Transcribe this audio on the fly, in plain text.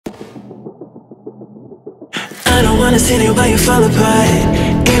I don't wanna see you, but you fall apart.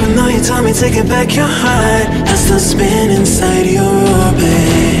 Even though you told me take it back your heart, I still spin inside your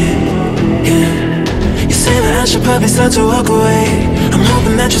orbit. Yeah. You say that I should probably start to walk away. I'm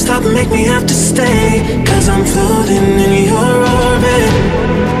hoping that you stop and make me have to stay, 'cause I'm floating in your orbit.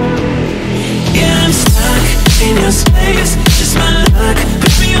 Yeah, I'm stuck in your space, just my luck.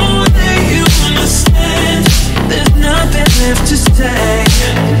 Put me away, you understand. There's nothing left to say.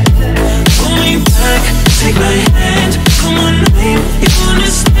 Pull me back, take my hand, call my name. You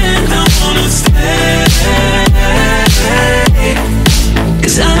understand, I wanna stay.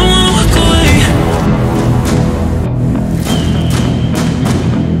 'Cause I don't wanna walk away.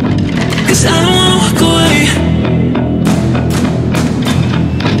 'Cause I don't wanna walk away.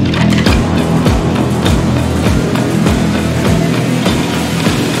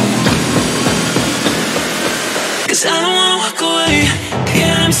 'Cause I don't wanna walk away.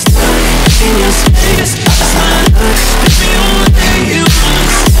 Yeah, I'm stuck in your space, just my luck. Put me away, you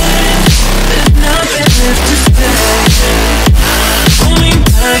understand. There's nothing left to say. Pull me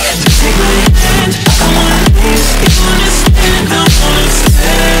back, take my hand, I wanna leave. You understand, I wanna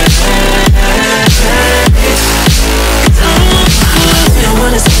stay. 'Cause I don't wanna walk away. I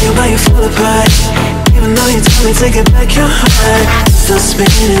wanna see you, but you fall apart. Even though you told me take it back your heart, still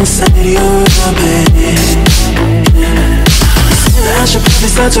spinning inside your orbit. I should probably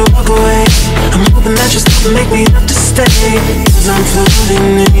start to walk away. I'm hoping that you stop and make me have to stay, 'cause I'm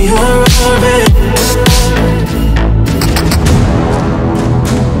floating in your orbit.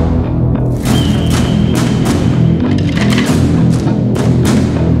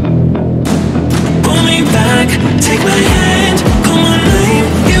 Pull me back, take my hand, call my name.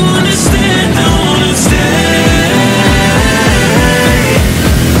 You understand, I wanna stay.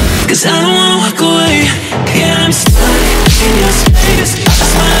 'Cause I don't wanna walk away. Yeah, I'm stuck in your space,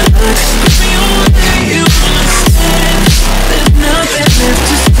 just my luck. Put me away, you understand. There's nothing left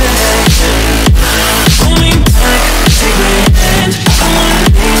to say. Pull me back, take my hand, I wanna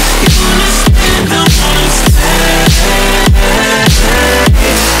leave. You understand, I wanna stay.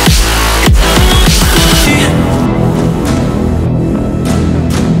 'Cause I don't wanna walk away.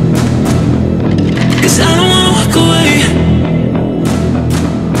 'Cause I don't wanna walk away.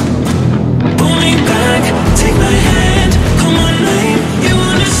 Pull me back, take my hand, call my name. You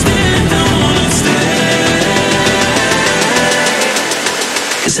understand, I wanna stay.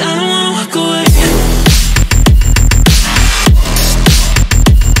 'Cause I don't wanna walk away.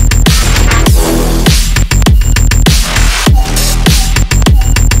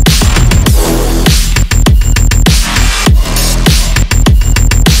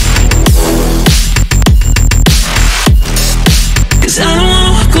 Cause I don't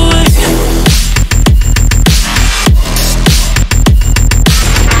wanna walk away.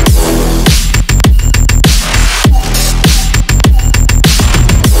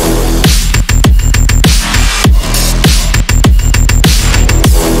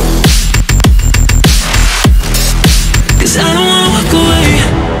 Cause I don't wanna walk away.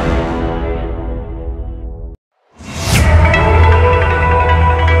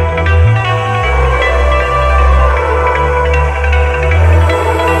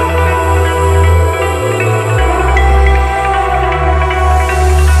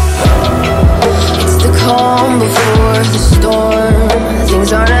 It's the calm before the storm.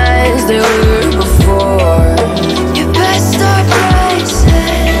 Things aren't as they were before. You best start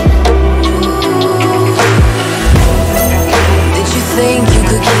racing. Did you think you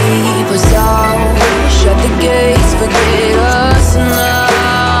could keep us out? Shut the gates, forget us now.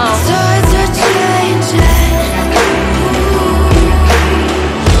 Tides are changing.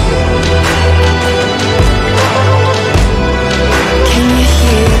 Can you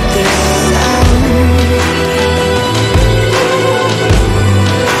hear the sound?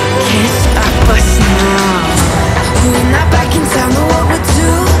 Can't stop us now. We're not back in town, know what we're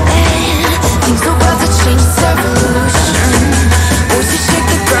doing. Things are about to change, it's a revolution. Voices shake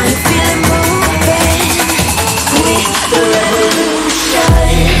the ground, you feel it moving. We're the revolution.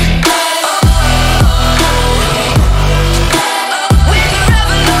 We're the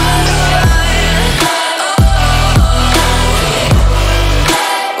revolution.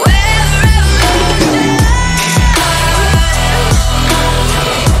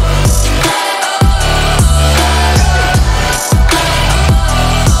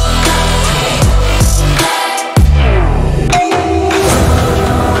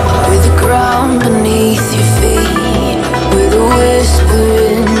 We're the ground beneath your feet. We're the whisper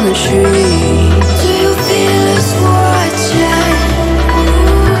in the tree. Do you feel us watching?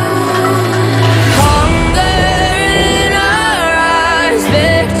 Hunger in our eyes,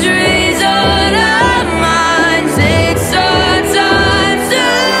 victories on our minds.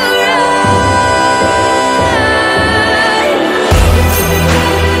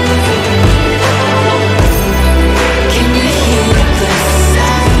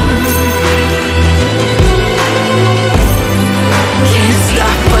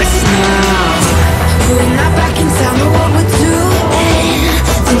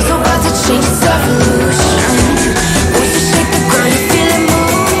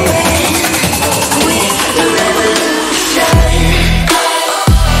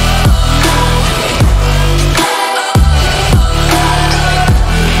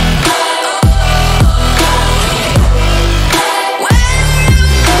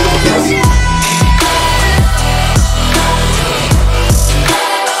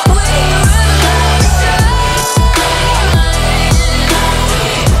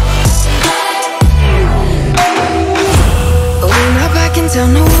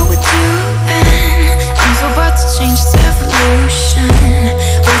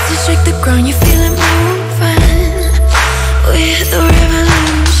 ground, you